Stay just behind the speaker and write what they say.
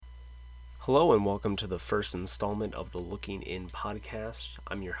Hello and welcome to the first installment of the Looking In podcast.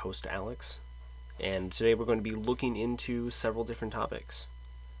 I'm your host, Alex, and today we're going to be looking into several different topics.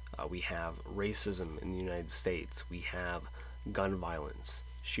 We have racism in the United States, we have gun violence,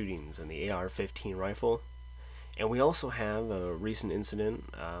 shootings, and the AR-15 rifle, and we also have a recent incident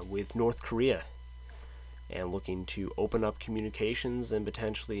with North Korea and looking to open up communications and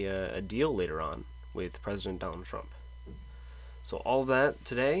potentially a deal later on with President Donald Trump. So all of that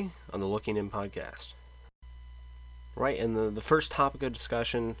today on the Looking In podcast. Right, and the first topic of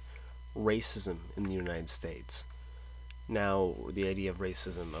discussion, racism in the United States. Now, the idea of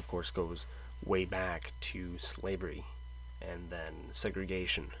racism, of course, goes way back to slavery, and then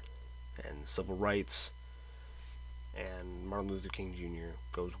segregation, and civil rights, and Martin Luther King Jr.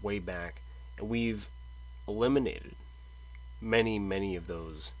 goes way back, and we've eliminated many of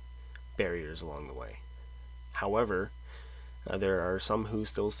those barriers along the way. However, there are some who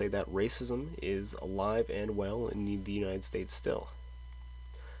still say that racism is alive and well in the United States still.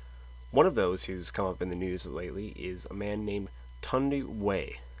 One of those who's come up in the news lately is a man named Tunde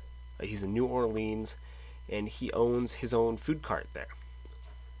Way. He's in New Orleans, and he owns his own food cart there.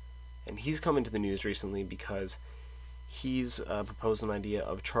 And he's come into the news recently because he's proposed an idea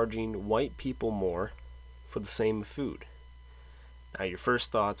of charging white people more for the same food. Now, your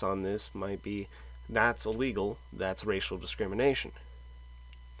first thoughts on this might be, that's illegal, that's racial discrimination.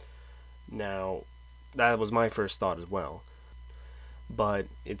 Now, that was my first thought as well, but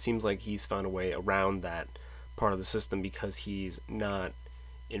it seems like he's found a way around that part of the system because he's not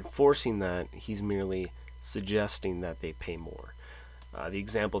enforcing that, he's merely suggesting that they pay more. The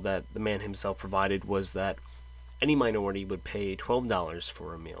example that the man himself provided was that any minority would pay $12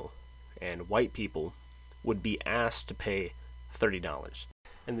 for a meal, and white people would be asked to pay $30.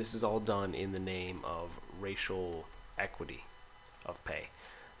 And this is all done in the name of racial equity of pay.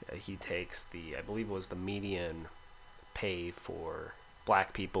 He takes I believe it was the median pay for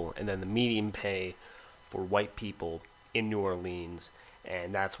black people, and then the median pay for white people in New Orleans,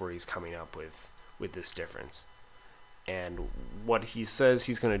 and that's where he's coming up with this difference. And what he says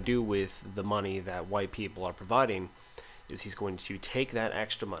he's going to do with the money that white people are providing is he's going to take that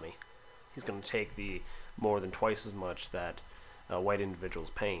extra money. He's going to take the more than twice as much that white individuals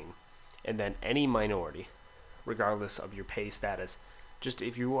paying, and then any minority, regardless of your pay status, just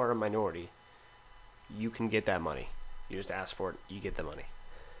if you are a minority, you can get that money. You just ask for it, you get the money.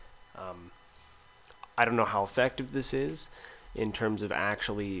 I don't know how effective this is in terms of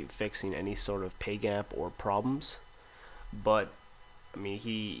actually fixing any sort of pay gap or problems, but I mean,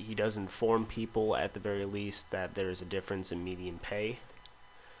 he does inform people at the very least that there is a difference in median pay.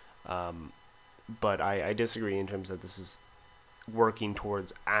 But I disagree in terms that this is working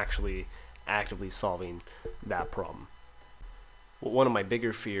towards actually actively solving that problem. One of my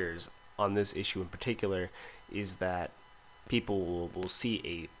bigger fears on this issue in particular is that people will see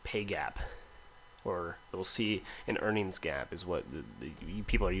a pay gap, or they'll see an earnings gap is what the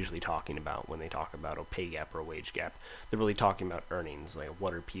people are usually talking about when they talk about a pay gap or a wage gap. They're really talking about earnings, like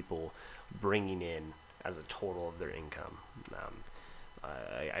what are people bringing in as a total of their income.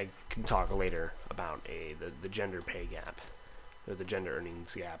 I can talk later about the gender pay gap, or the gender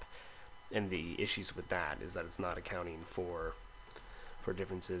earnings gap, and the issues with that is that it's not accounting for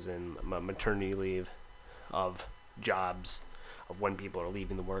differences in maternity leave, of jobs, of when people are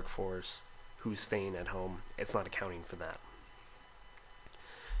leaving the workforce, who's staying at home. It's not accounting for that.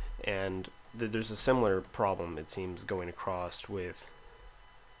 And there's a similar problem, it seems, going across with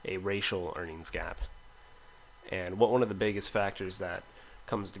a racial earnings gap. And one of the biggest factors that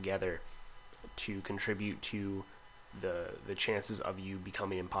comes together to contribute to the chances of you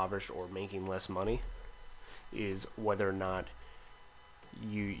becoming impoverished or making less money is whether or not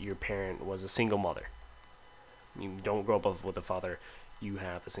your parent was a single mother. You don't grow up with a father, you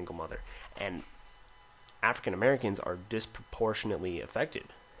have a single mother. And African Americans are disproportionately affected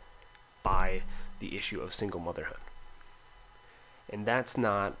by the issue of single motherhood. And that's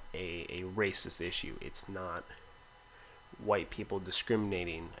not a racist issue. It's not white people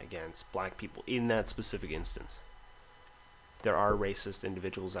discriminating against black people in that specific instance. There are racist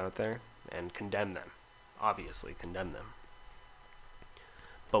individuals out there, and condemn them. Obviously, condemn them.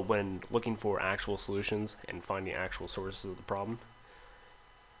 But when looking for actual solutions and finding actual sources of the problem,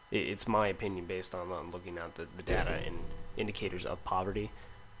 it's my opinion, based on looking at the data and indicators of poverty,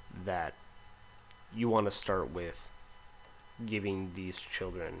 that you want to start with giving these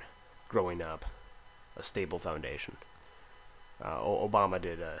children growing up a stable foundation. Obama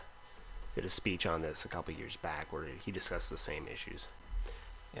did a speech on this a couple years back where he discussed the same issues.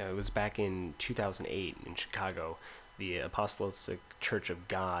 It was back in 2008 in Chicago. The Apostolic Church of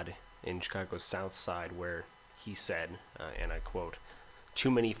God in Chicago's South Side where he said, and I quote,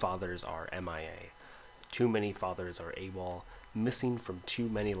 "Too many fathers are MIA. Too many fathers are AWOL, missing from too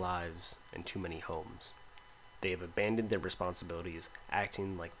many lives and too many homes. They have abandoned their responsibilities,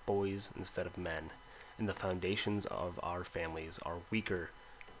 acting like boys instead of men, and the foundations of our families are weaker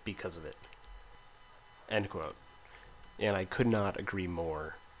because of it." End quote. And I could not agree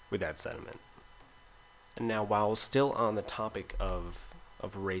more with that sentiment. And now, while still on the topic of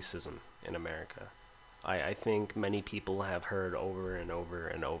racism in America, I think many people have heard over and over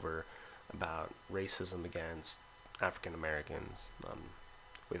and over about racism against African Americans,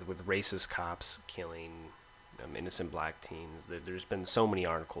 with racist cops killing innocent black teens. There's been so many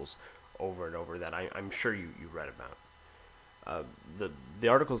articles over and over that I'm sure you read about. The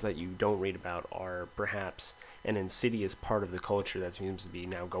articles that you don't read about are perhaps an insidious part of the culture that seems to be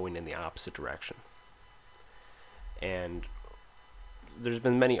now going in the opposite direction. And there's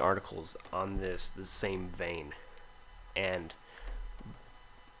been many articles on this same vein, and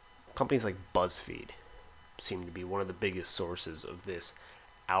companies like BuzzFeed seem to be one of the biggest sources of this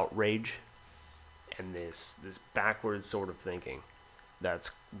outrage and this backwards sort of thinking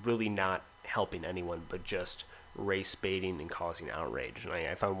that's really not helping anyone but just race baiting and causing outrage. And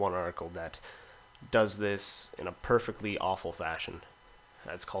I found one article that does this in a perfectly awful fashion.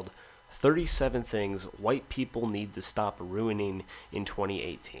 It's called 37 Things White People Need to Stop Ruining in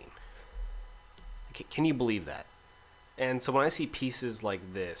 2018. Can you believe that? And so when I see pieces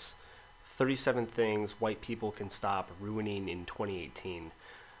like this, 37 Things White People Can Stop Ruining in 2018,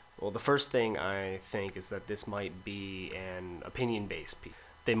 well, the first thing I think is that this might be an opinion-based piece.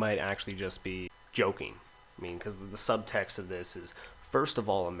 They might actually just be joking. I mean, because the subtext of this is, first of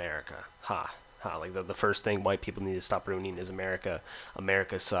all, America. Ha. Like the first thing white people need to stop ruining is America.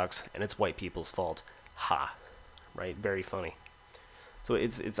 America sucks, and it's white people's fault. Ha. Right? Very funny. So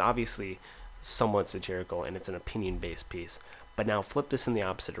it's obviously somewhat satirical, and it's an opinion-based piece. But now flip this in the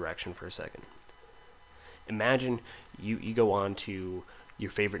opposite direction for a second. Imagine you go on to your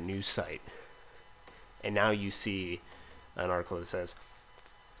favorite news site, and now you see an article that says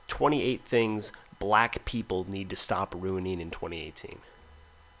 28 things black people need to stop ruining in 2018.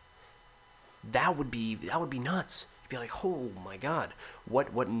 That would be nuts. You'd be like, oh my god,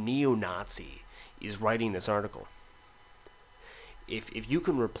 what neo-Nazi is writing this article? If you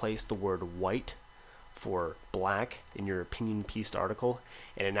can replace the word white for black in your opinion-pieced article,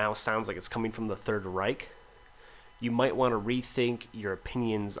 and it now sounds like it's coming from the Third Reich, you might want to rethink your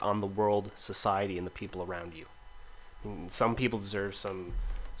opinions on the world, society, and the people around you. I mean, some people deserve some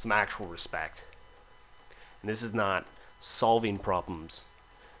actual respect. And this is not solving problems.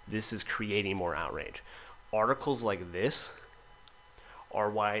 This is creating more outrage. Articles like this are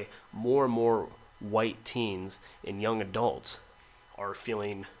why more and more white teens and young adults are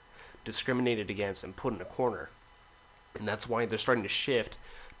feeling discriminated against and put in a corner. And that's why they're starting to shift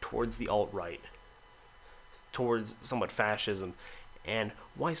towards the alt-right, towards somewhat fascism, and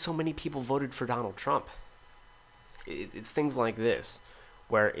why so many people voted for Donald Trump. It's things like this,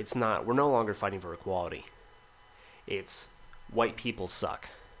 where we're no longer fighting for equality. It's white people suck.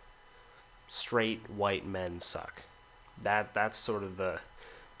 Straight white men suck. That's sort of the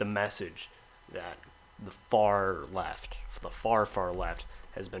message that the far left,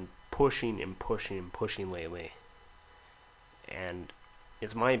 has been pushing and pushing and pushing lately. And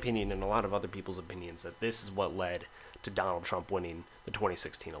it's my opinion and a lot of other people's opinions that this is what led to Donald Trump winning the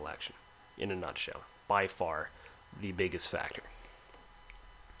 2016 election. In a nutshell, by far the biggest factor.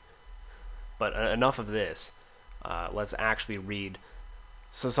 But enough of this. Let's actually read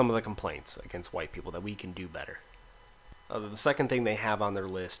some of the complaints against white people that we can do better. The second thing they have on their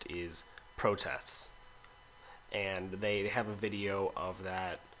list is protests. And they have a video of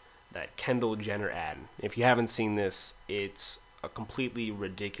that Kendall Jenner ad. If you haven't seen this, it's a completely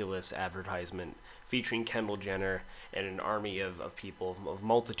ridiculous advertisement featuring Kendall Jenner and an army of people of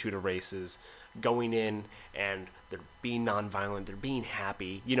multitude of races going in, and they're being nonviolent, they're being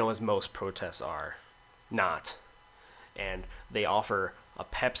happy, as most protests are. Not. And they offer a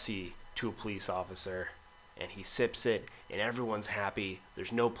Pepsi to a police officer, and he sips it, and everyone's happy.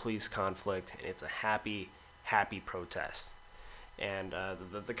 There's no police conflict, and it's a happy protest. And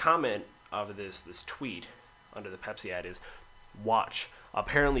the comment of this tweet under the Pepsi ad is, "Watch.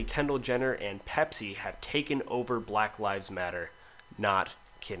 Apparently Kendall Jenner and Pepsi have taken over Black Lives Matter. Not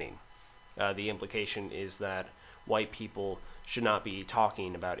kidding." The implication is that white people should not be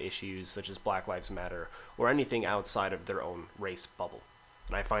talking about issues such as Black Lives Matter or anything outside of their own race bubble.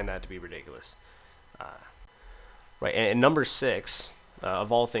 And I find that to be ridiculous. Right, and number 6,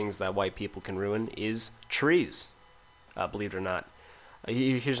 of all things that white people can ruin, is trees. Believe it or not.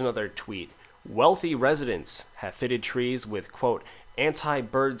 Here's another tweet. Wealthy residents have fitted trees with, quote,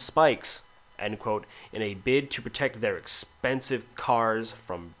 anti-bird spikes, end quote, in a bid to protect their expensive cars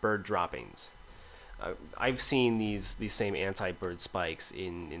from bird droppings. I've seen these same anti-bird spikes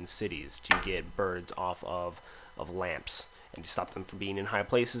in cities to get birds off of lamps and to stop them from being in high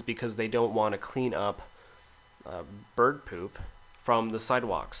places because they don't want to clean up bird poop from the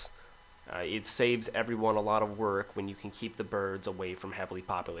sidewalks. It saves everyone a lot of work when you can keep the birds away from heavily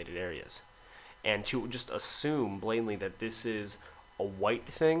populated areas. And to just assume blatantly that this is a white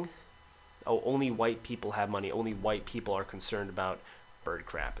thing, only white people have money, only white people are concerned about bird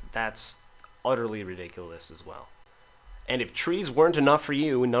crap, that's utterly ridiculous as well. And if trees weren't enough for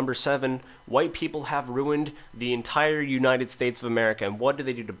you, number 7, white people have ruined the entire United States of America. And what do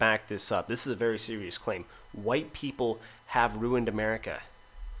they do to back this up? This is a very serious claim. White people have ruined America.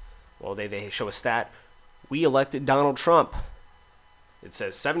 Well, they show a stat. We elected Donald Trump. It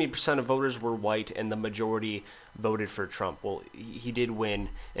says 70% of voters were white and the majority voted for Trump. Well, he did win,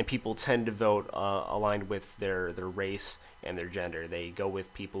 and people tend to vote aligned with their race and their gender. They go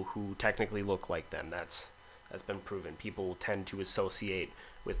with people who technically look like them. That's been proven. People tend to associate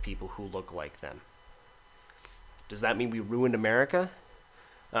with people who look like them. Does that mean we ruined America?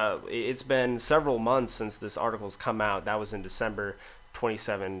 It's been several months since this article's come out. That was in December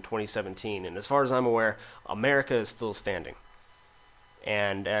 2017. And as far as I'm aware, America is still standing.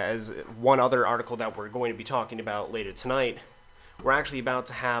 And as one other article that we're going to be talking about later tonight, we're actually about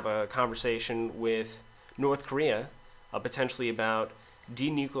to have a conversation with North Korea, potentially about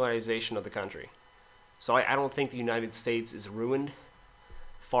denuclearization of the country. So I don't think the United States is ruined.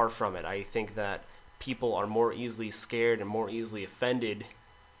 Far from it. I think that people are more easily scared and more easily offended,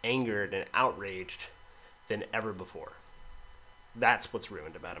 angered, and outraged than ever before. That's what's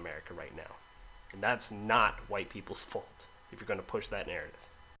ruined about America right now. And that's not white people's fault, if you're going to push that narrative.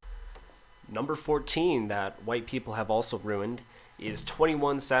 Number 14 that white people have also ruined is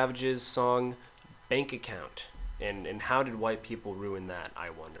 21 Savage's song Bank Account. And how did white people ruin that,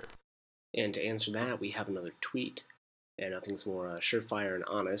 I wonder? And to answer that, we have another tweet. And nothing's more surefire and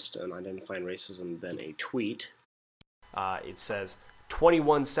honest on identifying racism than a tweet. It says,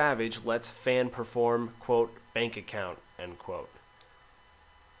 21 Savage lets fan perform, quote, bank account, end quote.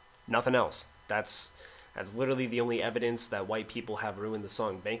 Nothing else. That's literally the only evidence that white people have ruined the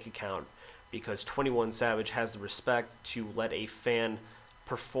song Bank Account, because 21 Savage has the respect to let a fan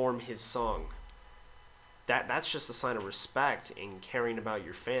perform his song. That's just a sign of respect and caring about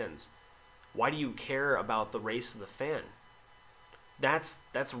your fans. Why do you care about the race of the fan? That's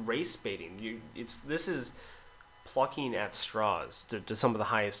race baiting. This is plucking at straws to some of the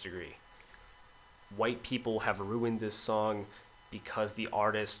highest degree. White people have ruined this song because the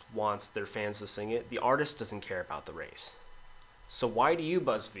artist wants their fans to sing it. The artist doesn't care about the race. So why do you,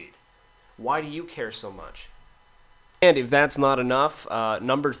 BuzzFeed? Why do you care so much? And if that's not enough,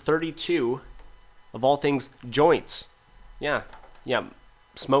 number 32, of all things, joints. Yeah,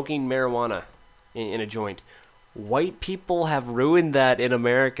 smoking marijuana in a joint. White people have ruined that in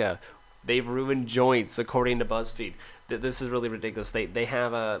America. They've ruined joints, according to BuzzFeed. This is really ridiculous. They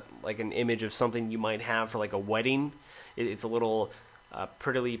have an image of something you might have for like a wedding. It's a little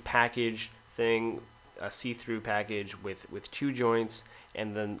prettily packaged thing, a see-through package with 2 joints,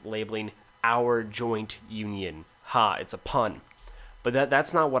 and then labeling "Our Joint Union." Ha! It's a pun. But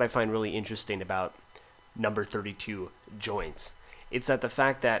that's not what I find really interesting about number 32, joints. It's that the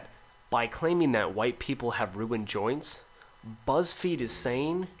fact that by claiming that white people have ruined joints, BuzzFeed is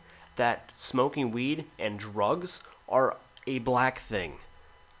saying that smoking weed and drugs are a black thing.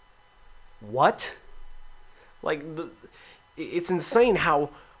 What? It's insane how,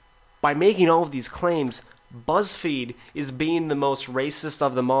 by making all of these claims, BuzzFeed is being the most racist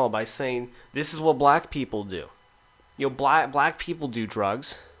of them all by saying this is what black people do. Black people do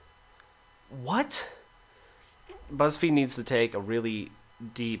drugs. What? BuzzFeed needs to take a really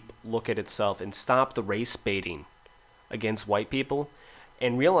deep look at itself and stop the race baiting against white people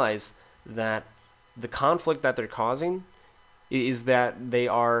and realize that the conflict that they're causing is that they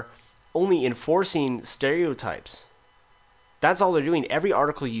are only enforcing stereotypes. That's all they're doing. Every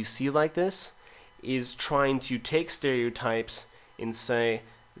article you see like this is trying to take stereotypes and say,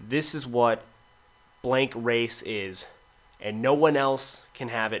 this is what blank race is, and no one else can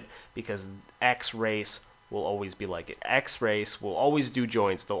have it because X race will always be like it. X race will always do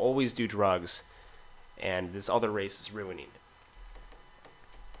joints, they'll always do drugs, and this other race is ruining it.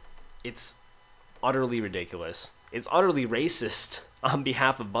 It's utterly ridiculous. It's utterly racist on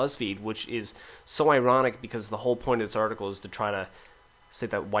behalf of BuzzFeed, which is so ironic because the whole point of this article is to try to say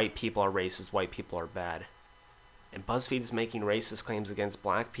that white people are racist, white people are bad. And BuzzFeed's making racist claims against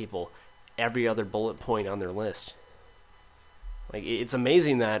black people every other bullet point on their list. Like, it's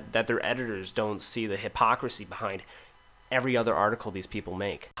amazing that their editors don't see the hypocrisy behind every other article these people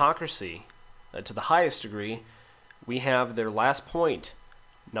make. Hypocrisy, to the highest degree, we have their last point,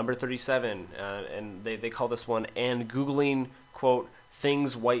 number 37, and they call this one, and Googling, quote,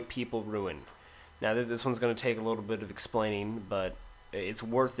 things white people ruin. Now, this one's going to take a little bit of explaining, but it's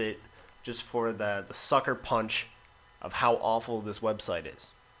worth it just for the sucker punch of how awful this website is.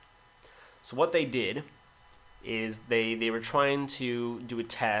 So what they did is they were trying to do a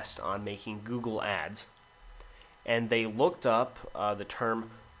test on making Google ads, and they looked up the term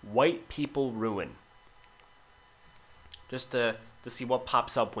white people ruin, just to see what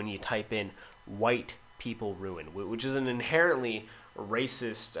pops up when you type in white people ruin, which is an inherently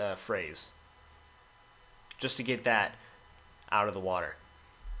racist phrase, just to get that out of the water.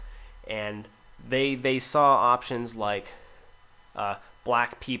 And they saw options like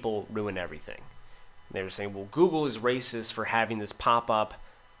black people ruin everything. They were saying, well, Google is racist for having this pop up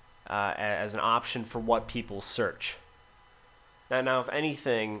as an option for what people search. Now, if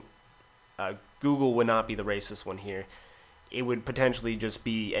anything, Google would not be the racist one here. It would potentially just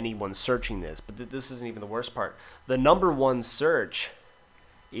be anyone searching this. But this isn't even the worst part. The number one search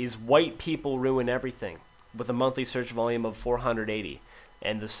is white people ruin everything, with a monthly search volume of 480.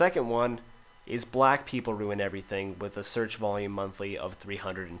 And the second one is black people ruin everything, with a search volume monthly of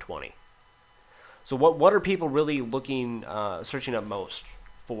 320. So what are people really searching up most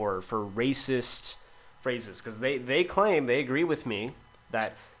for racist phrases? Because they claim, they agree with me,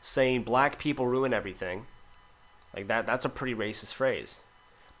 that saying black people ruin everything, like that's a pretty racist phrase.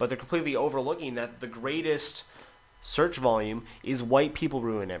 But they're completely overlooking that the greatest search volume is white people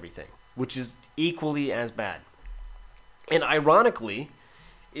ruin everything, which is equally as bad. And ironically,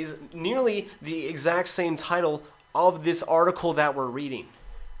 is nearly the exact same title of this article that we're reading.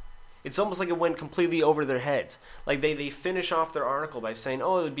 It's almost like it went completely over their heads. Like they finish off their article by saying,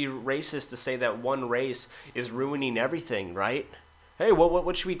 oh, it would be racist to say that one race is ruining everything, right? Hey,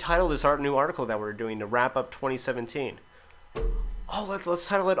 what should we title this new article that we're doing to wrap up 2017? Oh, let's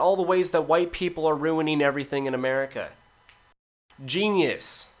title it All the Ways That White People Are Ruining Everything in America.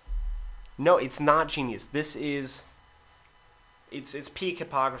 Genius. No, it's not genius. This is... It's peak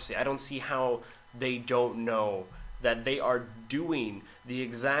hypocrisy. I don't see how they don't know that they are doing the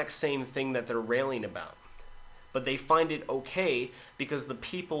exact same thing that they're railing about. But they find it okay because the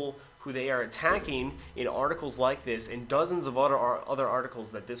people who they are attacking in articles like this and dozens of other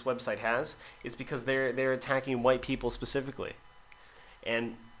articles that this website has, it's because they're attacking white people specifically.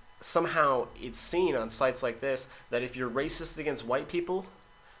 And somehow it's seen on sites like this that if you're racist against white people,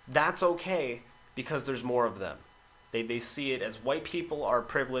 that's okay because there's more of them. They see it as white people are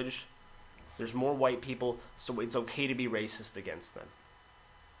privileged. There's more white people, so it's okay to be racist against them.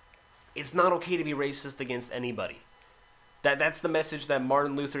 It's not okay to be racist against anybody. That's the message that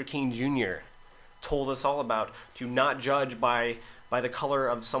Martin Luther King Jr. told us all about, to not judge by the color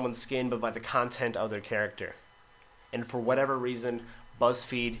of someone's skin, but by the content of their character. And for whatever reason,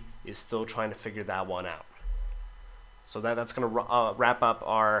 BuzzFeed is still trying to figure that one out. So that's going to wrap up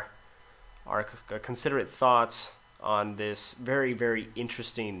our considerate thoughts on this very, very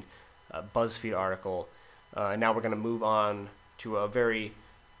interesting BuzzFeed article. Now we're going to move on to a very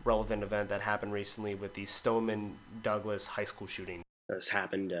relevant event that happened recently with the Stoneman Douglas High School shooting. This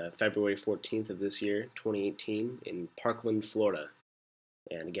happened February 14th of this year, 2018, in Parkland, Florida.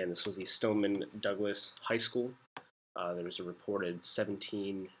 And again, this was the Stoneman Douglas High School. There was a reported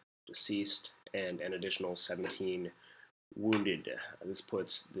 17 deceased and an additional 17 wounded. This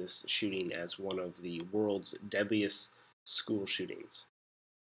puts this shooting as one of the world's deadliest school shootings.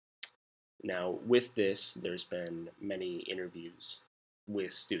 Now, with this, there's been many interviews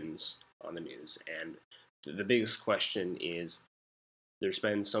with students on the news, and the biggest question is, there's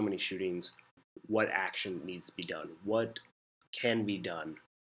been so many shootings, what action needs to be done? What can be done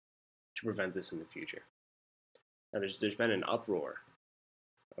to prevent this in the future? Now, there's been an uproar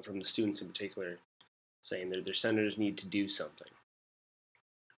from the students in particular, saying that their senators need to do something.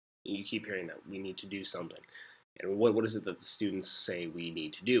 You keep hearing that, we need to do something. And what is it that the students say we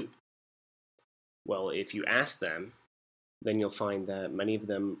need to do? Well, if you ask them, then you'll find that many of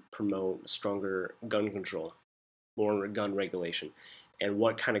them promote stronger gun control, more gun regulation. And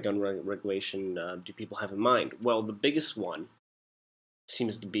what kind of gun regulation do people have in mind? Well, the biggest one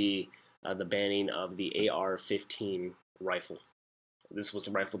seems to be the banning of the AR-15 rifle. This was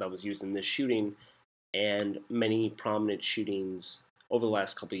the rifle that was used in this shooting and many prominent shootings over the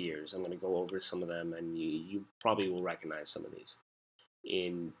last couple of years. I'm going to go over some of them, and you probably will recognize some of these.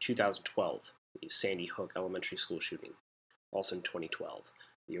 In 2012, the Sandy Hook Elementary School shooting, also in 2012,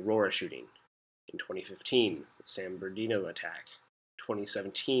 the Aurora shooting, in 2015, the San Bernardino attack,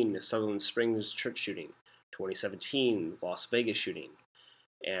 2017, the Sutherland Springs church shooting, 2017, Las Vegas shooting,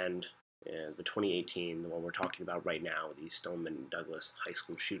 and the 2018, the one we're talking about right now, the Stoneman Douglas High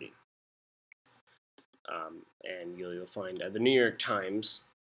School shooting. And you'll find the New York Times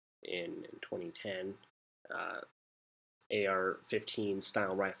in 2010, AR-15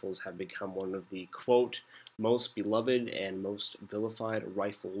 style rifles have become one of the, quote, most beloved and most vilified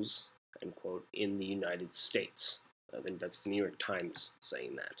rifles, end quote, in the United States. That's the New York Times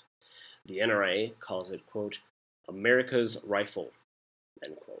saying that. The NRA calls it, quote, America's rifle,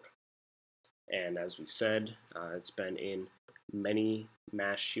 end quote. And as we said, it's been in many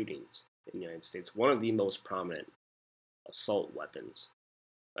mass shootings in the United States, one of the most prominent assault weapons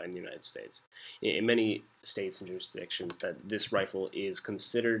in the United States. In many states and jurisdictions, that this rifle is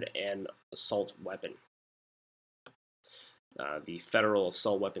considered an assault weapon. The federal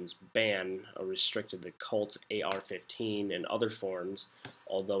assault weapons ban restricted the Colt AR-15 and other forms,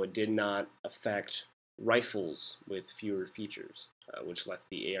 although it did not affect rifles with fewer features, which left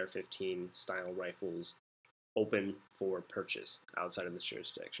the AR-15 style rifles open for purchase outside of this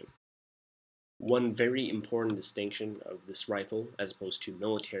jurisdiction. One very important distinction of this rifle, as opposed to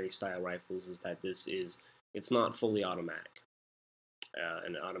military-style rifles, is that it's not fully automatic.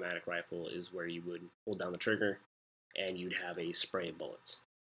 An automatic rifle is where you would hold down the trigger and you'd have a spray of bullets.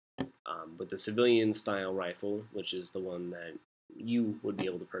 With the civilian-style rifle, which is the one that you would be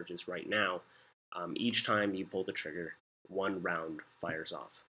able to purchase right now, each time you pull the trigger, one round fires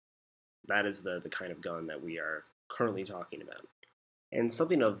off. That is the kind of gun that we are currently talking about. And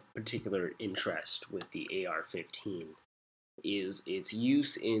something of particular interest with the AR-15 is its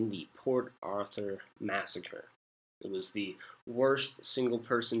use in the Port Arthur massacre. It was the worst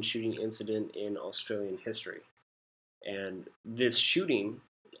single-person shooting incident in Australian history. And this shooting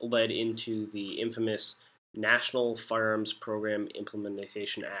led into the infamous National Firearms Program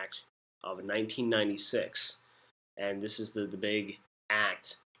Implementation Act of 1996. And this is the big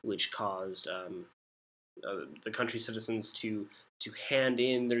act which caused the country's citizens to hand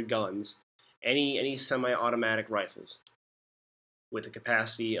in their guns, any semi-automatic rifles, with a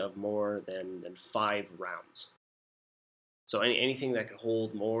capacity of more than 5 rounds. So anything that could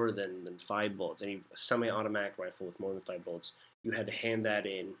hold more than 5 bullets, any semi-automatic rifle with more than 5 bullets, you had to hand that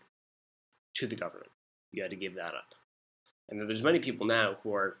in to the government. You had to give that up. And there's many people now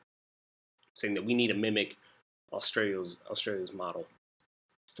who are saying that we need to mimic Australia's model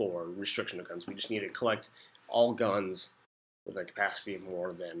for restriction of guns. We just need to collect all guns with a capacity of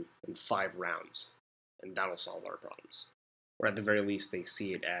more than 5 rounds, and that'll solve our problems. Or at the very least, they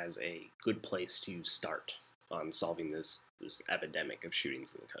see it as a good place to start on solving this epidemic of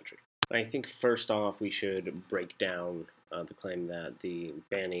shootings in the country. I think first off, we should break down the claim that the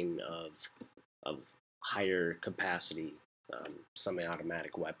banning of higher capacity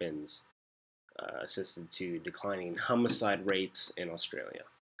semi-automatic weapons assisted to declining homicide rates in Australia.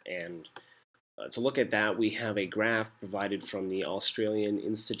 And to look at that, we have a graph provided from the Australian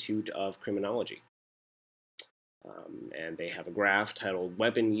Institute of Criminology. And they have a graph titled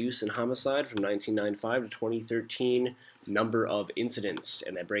Weapon Use and Homicide from 1995 to 2013, Number of Incidents,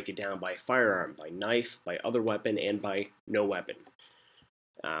 and they break it down by firearm, by knife, by other weapon, and by no weapon.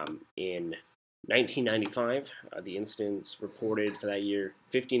 In 1995, the incidents reported for that year,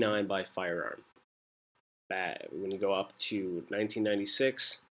 59 by firearm. When you go up to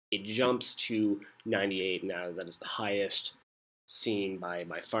 1996, it jumps to 98. Now that is the highest seen by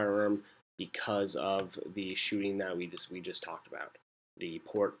firearm because of the shooting that we just talked about, the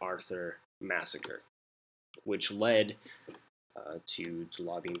Port Arthur massacre, which led to the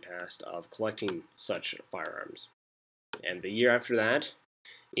law being passed of collecting such firearms. And the year after that,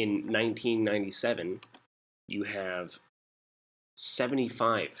 in 1997, you have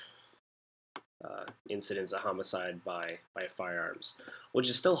 75 incidents of homicide by firearms, which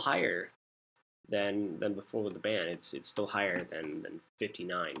is still higher than before with the ban. It's still higher than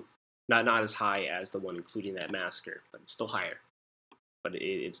 59. Not as high as the one including that massacre, but it's still higher. But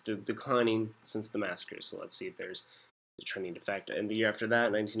it's declining since the massacre. So let's see if there's a trending effect. And the year after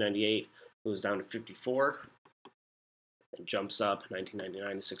that, 1998, it was down to 54. It jumps up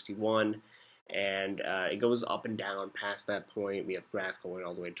 1999 to 61. And it goes up and down past that point. We have graph going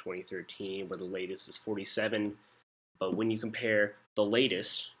all the way to 2013, where the latest is 47. But when you compare the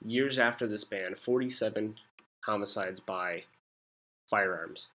latest, years after this ban, 47 homicides by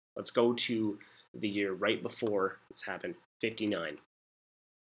firearms. Let's go to the year right before this happened, 59.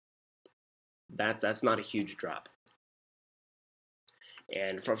 That's not a huge drop.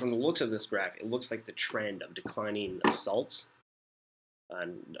 And from the looks of this graph, it looks like the trend of declining assaults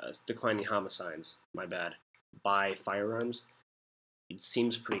and declining homicides, my bad, by firearms, it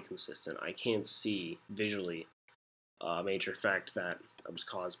seems pretty consistent. I can't see visually a major effect that was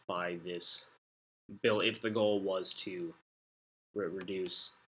caused by this bill if the goal was to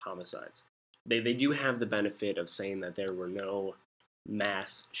reduce homicides. They do have the benefit of saying that there were no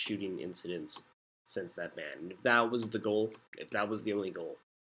mass shooting incidents since that ban. And if that was the goal, if that was the only goal,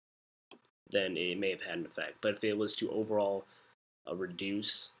 then it may have had an effect. But if it was to overall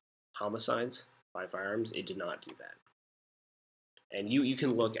reduce homicides by firearms, it did not do that. And you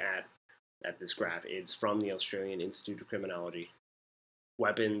can look at this graph. It's from the Australian Institute of Criminology.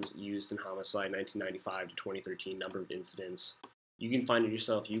 Weapons used in homicide 1995 to 2013, number of incidents. You can find it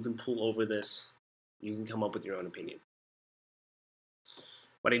yourself. You can pull over this. You can come up with your own opinion.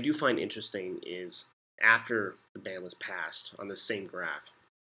 What I do find interesting is after the ban was passed, on the same graph,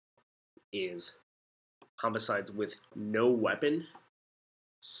 is homicides with no weapon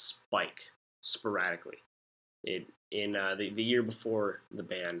spike sporadically. In the year before the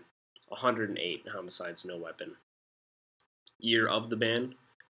ban, 108 homicides, no weapon. Year of the ban,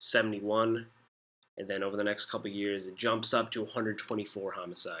 71, and then over the next couple of years, it jumps up to 124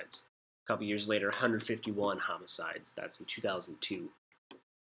 homicides. A couple years later, 151 homicides. That's in 2002,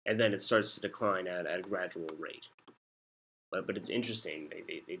 and then it starts to decline at a gradual rate. But it's interesting.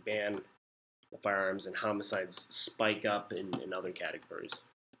 They ban the firearms and homicides spike up in other categories.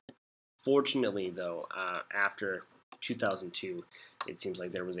 Fortunately, though, after 2002, it seems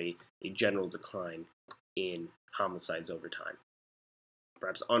like there was a general decline in homicides over time.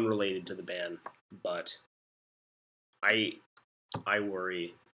 Perhaps unrelated to the ban, but I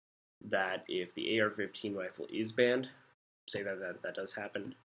worry that if the AR-15 rifle is banned, say that does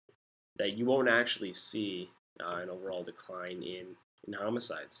happen, that you won't actually see an overall decline in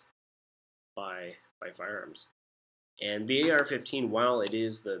homicides by firearms. And the AR-15, while it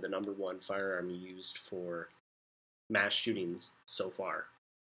is the number one firearm used for mass shootings so far,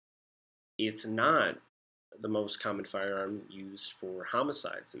 it's not the most common firearm used for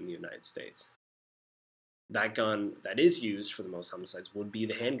homicides in the United States. That gun that is used for the most homicides would be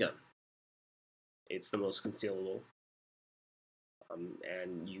the handgun. It's the most concealable,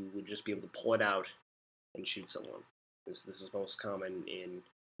 and you would just be able to pull it out and shoot someone. This is most common in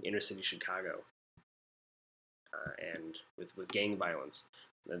inner city Chicago. And with gang violence,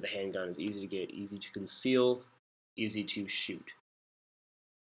 the handgun is easy to get, easy to conceal, easy to shoot.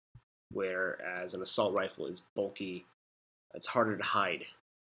 Whereas an assault rifle is bulky, it's harder to hide.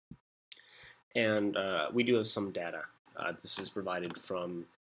 And we do have some data. This is provided from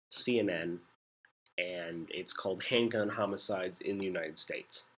CNN, and it's called Handgun Homicides in the United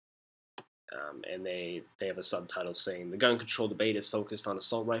States. And they have a subtitle saying, the gun control debate is focused on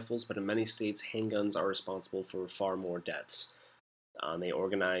assault rifles, but in many states, handguns are responsible for far more deaths.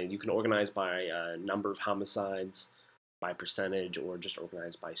 You can organize by number of homicides, by percentage, or just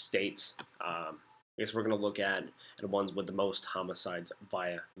organize by states. I guess we're going to look at ones with the most homicides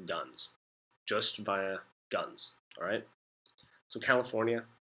via guns. Just via guns, all right? So California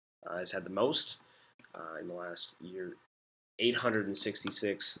has had the most in the last year,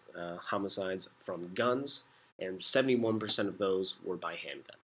 866 homicides from guns, and 71% of those were by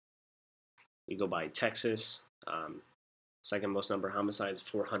handgun. You go by Texas, second most number of homicides,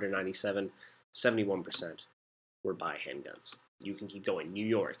 497, 71% were by handguns. You can keep going. New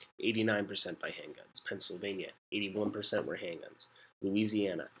York, 89% by handguns. Pennsylvania, 81% were handguns.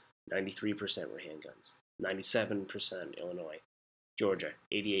 Louisiana, 93% were handguns. 97% Illinois. Georgia,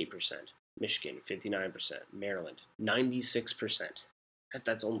 88%. Michigan, 59%. Maryland, 96%.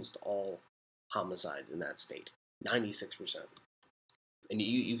 That's almost all homicides in that state. 96%. And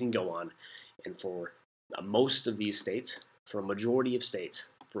you can go on, and for most of these states, for a majority of states,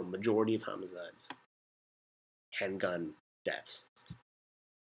 for a majority of homicides, handgun deaths.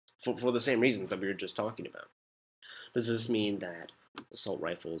 For the same reasons that we were just talking about. Does this mean that assault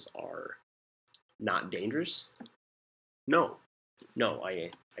rifles are not dangerous? No. No, I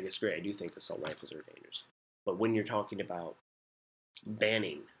disagree. I do think assault rifles are dangerous. But when you're talking about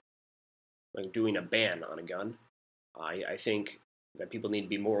banning, like doing a ban on a gun, I think that people need to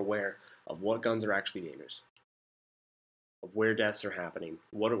be more aware of what guns are actually dangerous, of where deaths are happening,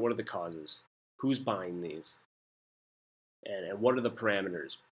 what are the causes, who's buying these, and what are the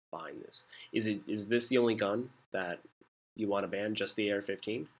parameters behind this. Is this the only gun that you want to ban, just the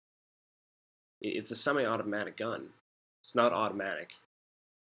AR-15? It's a semi-automatic gun. It's not automatic.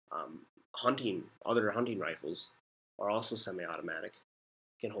 Other hunting rifles are also semi-automatic,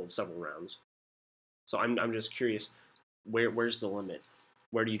 can hold several rounds. So I'm just curious, where's the limit?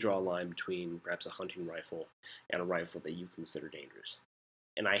 where do you draw a line between perhaps a hunting rifle and a rifle that you consider dangerous?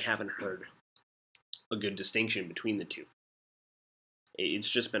 And I haven't heard a good distinction between the two. It's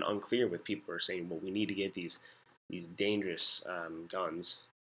just been unclear with people who are saying, well, we need to get these dangerous guns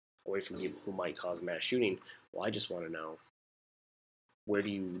away from people who might cause mass shooting. Well, I just want to know, where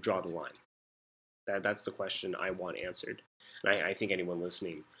do you draw the line? That's the question I want answered. And I think anyone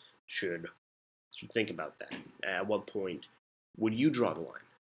listening should think about that. At what point would you draw the line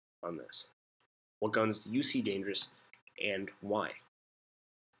on this? What guns do you see dangerous, and why?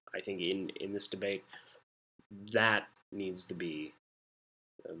 I think in this debate, that needs to be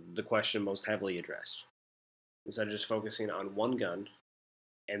the question most heavily addressed. Instead of just focusing on one gun,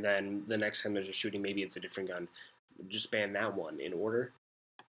 and then the next time there's a shooting, maybe it's a different gun, just ban that one in order.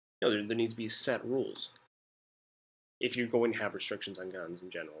 No, there needs to be set rules. If you're going to have restrictions on guns in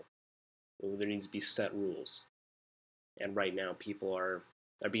general, there needs to be set rules. And right now, people are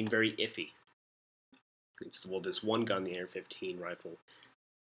being very iffy. It's, well, this one gun, the AR-15 rifle,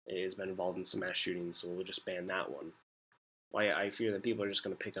 has been involved in some mass shootings, so we'll just ban that one. I fear that people are just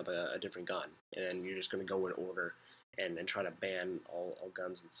going to pick up a different gun, and you're just going to go in order and try to ban all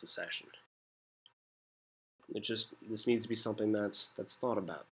guns in succession. This needs to be something that's thought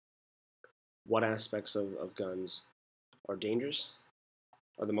about. What aspects of guns are dangerous,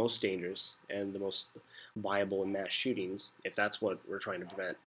 are the most dangerous, and the most viable in mass shootings, if that's what we're trying to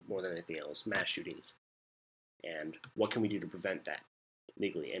prevent more than anything else, mass shootings. And what can we do to prevent that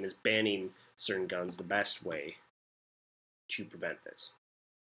legally? And is banning certain guns the best way to prevent this?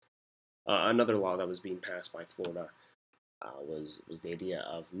 Another law that was being passed by Florida was the idea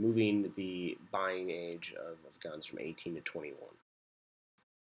of moving the buying age of guns from 18 to 21.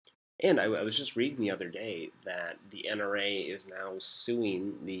 And I was just reading the other day that the NRA is now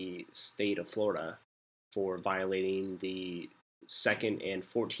suing the state of Florida for violating the Second and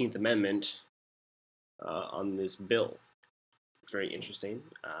 14th Amendment on this bill. Very interesting.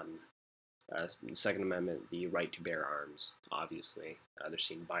 The Second Amendment, the right to bear arms, obviously. They're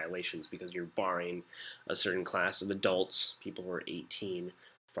seeing violations because you're barring a certain class of adults, people who are 18,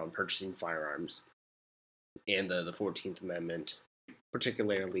 from purchasing firearms. And the 14th Amendment,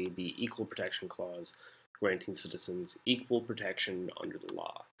 particularly the Equal Protection Clause, granting citizens equal protection under the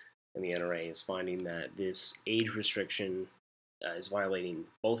law. And the NRA is finding that this age restriction is violating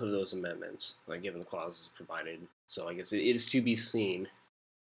both of those amendments, given the clauses provided. So I guess it is to be seen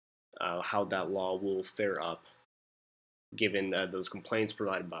how that law will fare up, given those complaints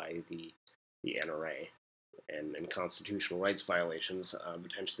provided by the NRA and constitutional rights violations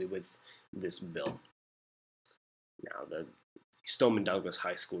potentially with this bill. Now, the Stoneman Douglas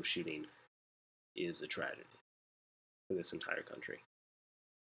High School shooting is a tragedy for this entire country.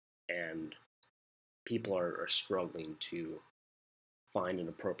 And people are struggling to find an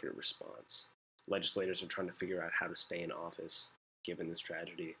appropriate response. Legislators are trying to figure out how to stay in office given this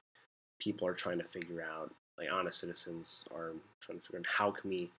tragedy. People are trying to figure out, honest citizens are trying to figure out, how can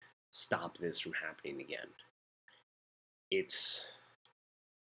we stop this from happening again?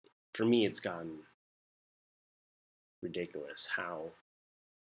 For me, it's gotten ridiculous how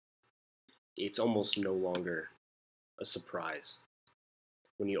it's almost no longer a surprise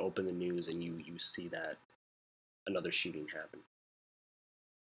when you open the news and you see that another shooting happened.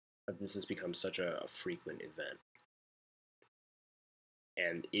 But this has become such a frequent event.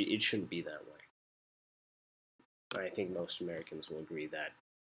 And it shouldn't be that way. I think most Americans will agree that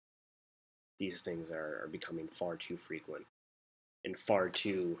these things are becoming far too frequent, and far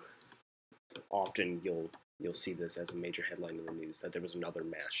too often you'll see this as a major headline in the news, that there was another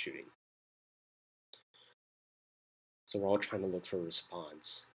mass shooting. So we're all trying to look for a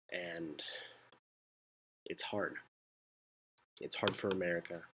response, and it's hard. It's hard for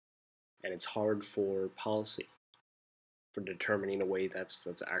America, and it's hard for policy, for determining a way that's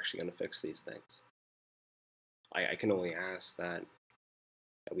actually going to fix these things. I can only ask that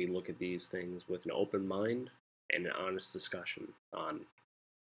we look at these things with an open mind and an honest discussion on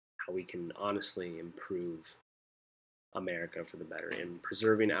how we can honestly improve America for the better in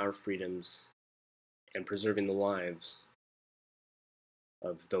preserving our freedoms and preserving the lives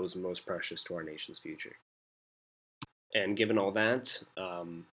of those most precious to our nation's future. And given all that, I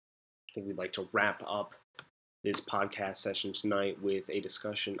think we'd like to wrap up this podcast session tonight with a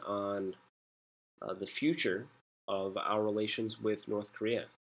discussion on the future of our relations with North Korea.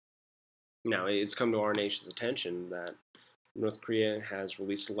 Now, it's come to our nation's attention that North Korea has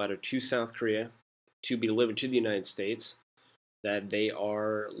released a letter to South Korea to be delivered to the United States, that they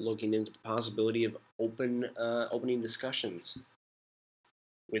are looking into the possibility of opening discussions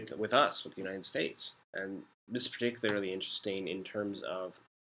with us, with the United States. And this is particularly interesting in terms of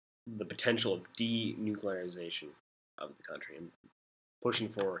the potential of denuclearization of the country and pushing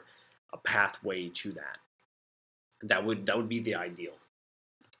for a pathway to that. That would be the ideal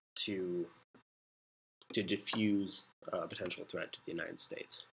to diffuse a potential threat to the United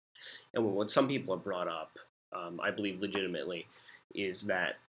States. And what some people have brought up, I believe legitimately, is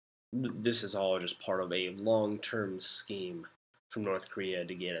that this is all just part of a long-term scheme from North Korea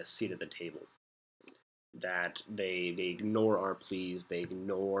to get a seat at the table. That they ignore our pleas, they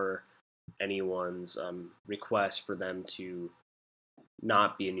ignore anyone's request for them to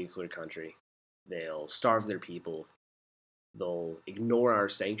not be a nuclear country. They'll starve their people. They'll ignore our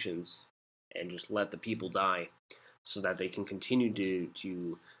sanctions and just let the people die so that they can continue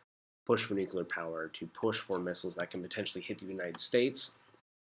to push for nuclear power, to push for missiles that can potentially hit the United States.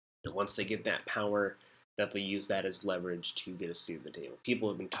 And once they get that power, that they'll use that as leverage to get a seat at the table. People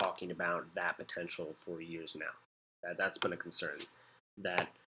have been talking about that potential for years now. That's been a concern. That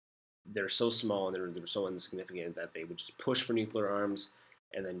they're so small and they're so insignificant that they would just push for nuclear arms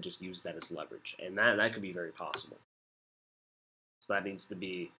and then just use that as leverage. And that could be very possible. So that needs to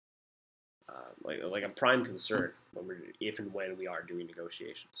be like a prime concern if and when we are doing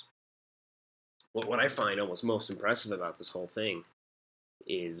negotiations. What I find almost most impressive about this whole thing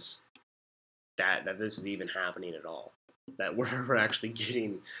is that this is even happening at all. That we're actually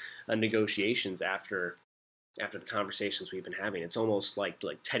getting negotiations after the conversations we've been having. It's almost like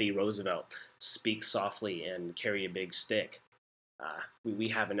Teddy Roosevelt, speak softly and carry a big stick. We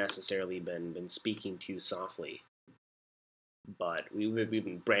haven't necessarily been speaking too softly, but we've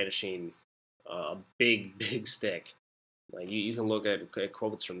been brandishing a big stick. Like you can look at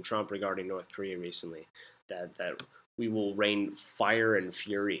quotes from Trump regarding North Korea recently, that we will rain fire and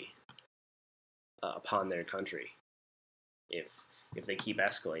fury upon their country if they keep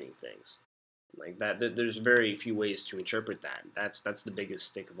escalating things like that. There's very few ways to interpret that. That's the biggest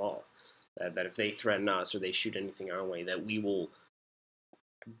stick of all. That if they threaten us or they shoot anything our way, that we will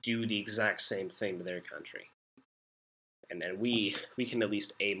do the exact same thing to their country, and we can at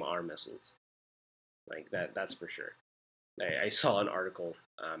least aim our missiles like that. That's for sure. I saw an article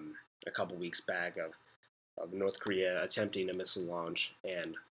a couple weeks back of North Korea attempting a missile launch,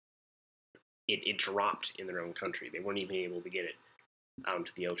 and it dropped in their own country. They weren't even able to get it out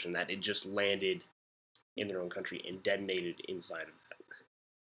into the ocean. That it just landed in their own country and detonated inside of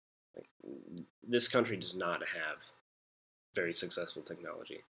that. Like, this country does not have very successful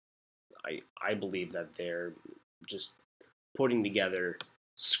technology. I believe that they're just putting together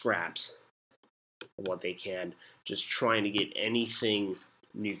scraps of what they can, just trying to get anything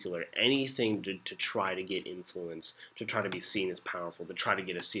nuclear, anything to try to get influence, to try to be seen as powerful, to try to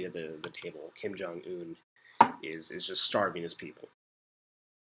get a seat at the table. Kim Jong-un is just starving his people.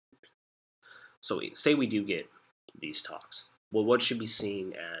 So say we do get these talks. Well, what should be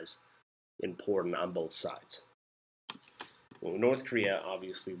seen as important on both sides? Well, North Korea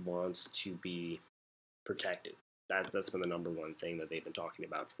obviously wants to be protected. That's been the number one thing that they've been talking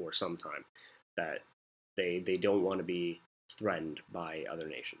about for some time. That they don't want to be threatened by other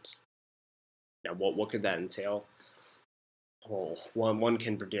nations. Now, what could that entail? Well, one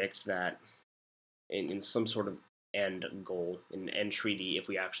can predict that in some sort of end goal, an end treaty, if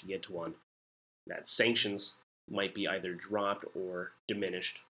we actually get to one, that sanctions might be either dropped or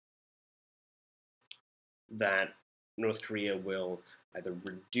diminished. That North Korea will either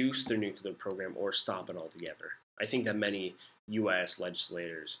reduce their nuclear program or stop it altogether. I think that many U.S.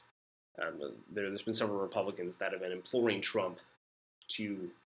 legislators, there's been several Republicans that have been imploring Trump to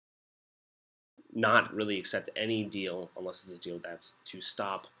not really accept any deal unless it's a deal that's to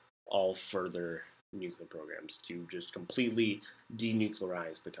stop all further nuclear programs, to just completely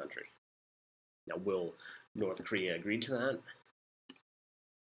denuclearize the country. Now, will North Korea agree to that?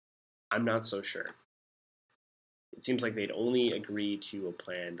 I'm not so sure. It seems like they'd only agree to a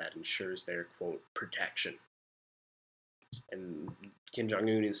plan that ensures their, quote, protection. And Kim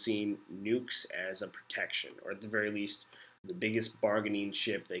Jong-un is seeing nukes as a protection, or at the very least, the biggest bargaining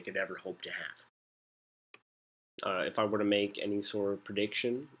chip they could ever hope to have. If I were to make any sort of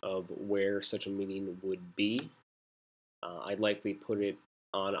prediction of where such a meeting would be, I'd likely put it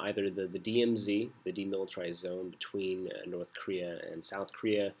on either the DMZ, the demilitarized zone between North Korea and South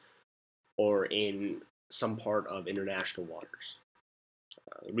Korea, or in some part of international waters.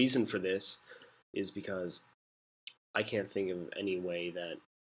 The reason for this is because I can't think of any way that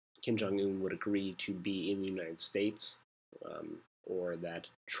Kim Jong-un would agree to be in the United States, or that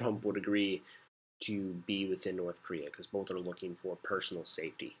Trump would agree to be within North Korea, because both are looking for personal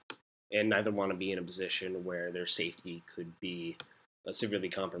safety, and neither want to be in a position where their safety could be severely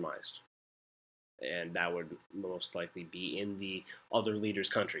compromised. and that would most likely be in the other leader's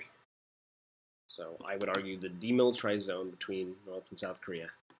country. So I would argue the demilitarized zone between North and South Korea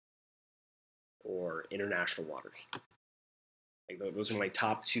or international waters. Like those are my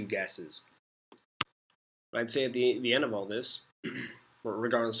top two guesses. I'd say at the end of all this,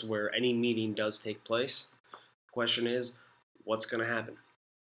 regardless of where any meeting does take place, the question is, what's going to happen?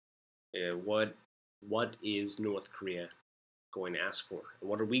 What is North Korea going to ask for? And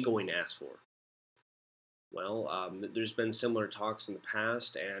what are we going to ask for? Well, there's been similar talks in the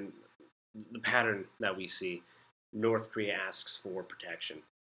past, and the pattern that we see, North Korea asks for protection.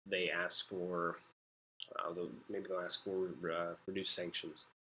 They ask for, maybe they'll ask for reduced sanctions.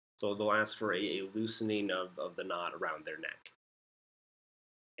 So they'll ask for a loosening of the knot around their neck.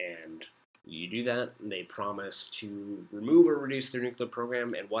 And you do that, and they promise to remove or reduce their nuclear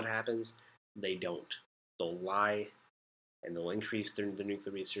program, and what happens? They don't. They'll lie, and they'll increase their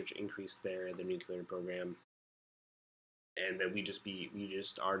nuclear research, increase their nuclear program, and then we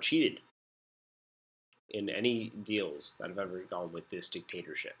just are cheated in any deals that have ever gone with this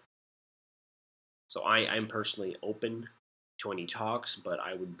dictatorship. So I'm personally open to any talks, but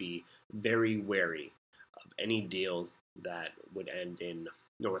I would be very wary of any deal that would end in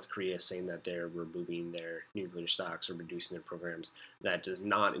North Korea saying that they're removing their nuclear stocks or reducing their programs. That does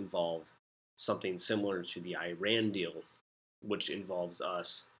not involve something similar to the Iran deal, which involves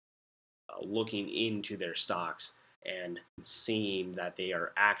us looking into their stocks and seeing that they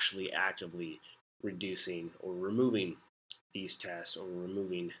are actually actively reducing or removing these tests or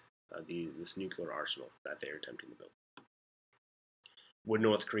removing this nuclear arsenal that they're attempting to build. Would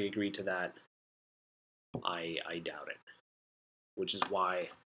North Korea agree to that? I doubt it, which is why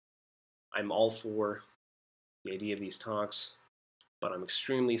I'm all for the idea of these talks, but I'm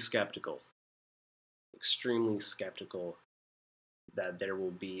extremely skeptical that there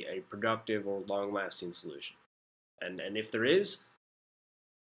will be a productive or long-lasting solution. And if there is,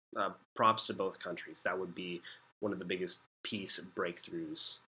 props to both countries. That would be one of the biggest peace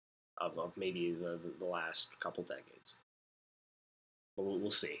breakthroughs of maybe the last couple decades. But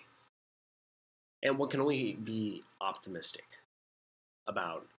we'll see. And one can only be optimistic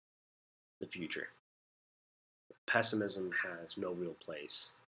about the future. Pessimism has no real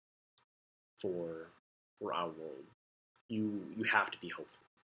place for our world. You have to be hopeful.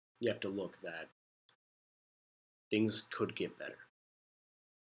 You have to look that things could get better.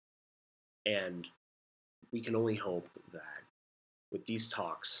 And we can only hope that with these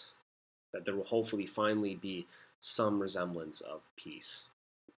talks that there will hopefully finally be some resemblance of peace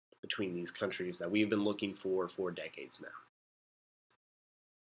between these countries that we've been looking for decades now.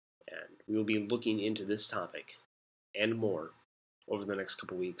 And we will be looking into this topic and more over the next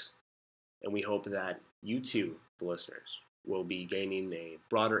couple weeks. And we hope that you too, the listeners, will be gaining a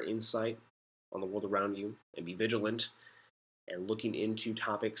broader insight on the world around you and be vigilant and looking into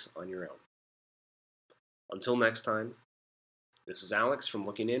topics on your own. Until next time, this is Alex from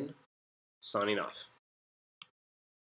Looking In, signing off.